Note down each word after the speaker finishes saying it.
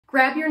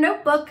Grab your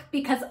notebook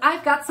because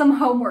I've got some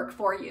homework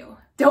for you.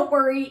 Don't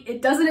worry,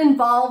 it doesn't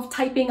involve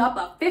typing up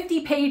a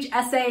 50-page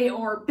essay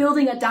or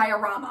building a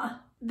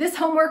diorama. This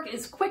homework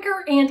is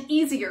quicker and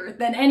easier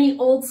than any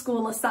old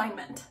school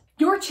assignment.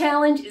 Your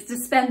challenge is to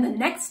spend the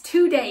next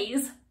 2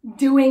 days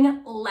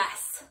doing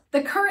less.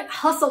 The current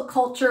hustle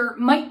culture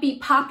might be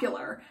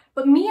popular,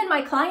 but me and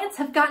my clients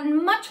have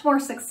gotten much more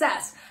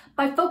success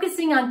by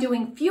focusing on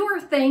doing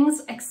fewer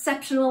things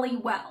exceptionally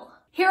well.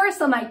 Here are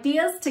some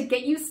ideas to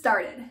get you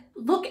started.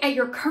 Look at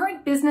your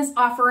current business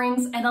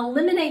offerings and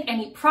eliminate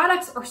any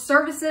products or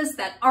services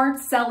that aren't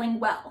selling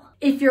well.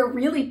 If you're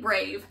really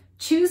brave,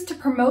 choose to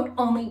promote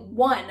only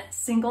one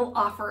single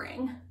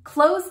offering.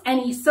 Close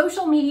any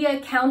social media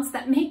accounts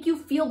that make you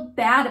feel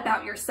bad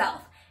about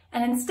yourself,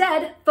 and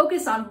instead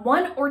focus on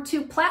 1 or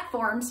 2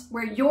 platforms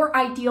where your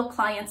ideal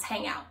clients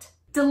hang out.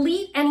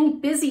 Delete any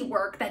busy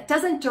work that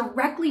doesn't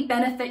directly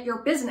benefit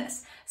your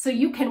business so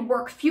you can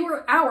work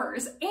fewer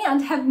hours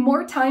and have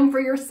more time for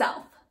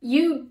yourself.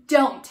 You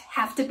don't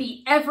have to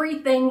be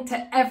everything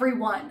to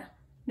everyone,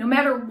 no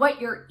matter what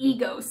your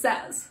ego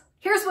says.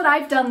 Here's what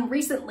I've done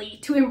recently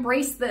to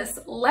embrace this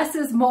less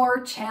is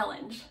more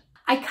challenge.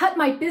 I cut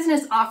my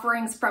business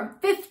offerings from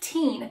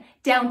 15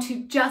 down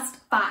to just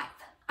 5.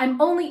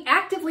 I'm only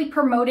actively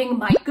promoting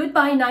my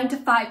Goodbye 9 to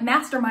 5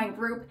 mastermind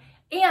group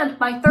and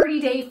my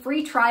 30-day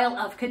free trial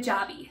of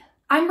Kajabi.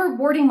 I'm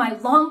rewarding my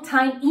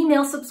longtime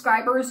email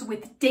subscribers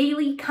with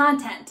daily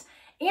content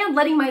and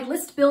letting my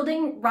list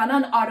building run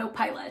on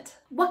autopilot.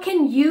 What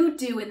can you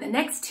do in the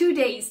next 2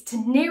 days to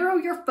narrow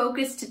your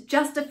focus to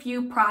just a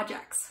few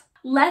projects?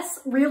 Less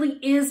really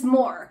is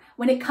more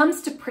when it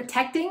comes to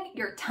protecting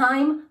your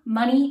time,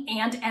 money,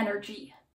 and energy.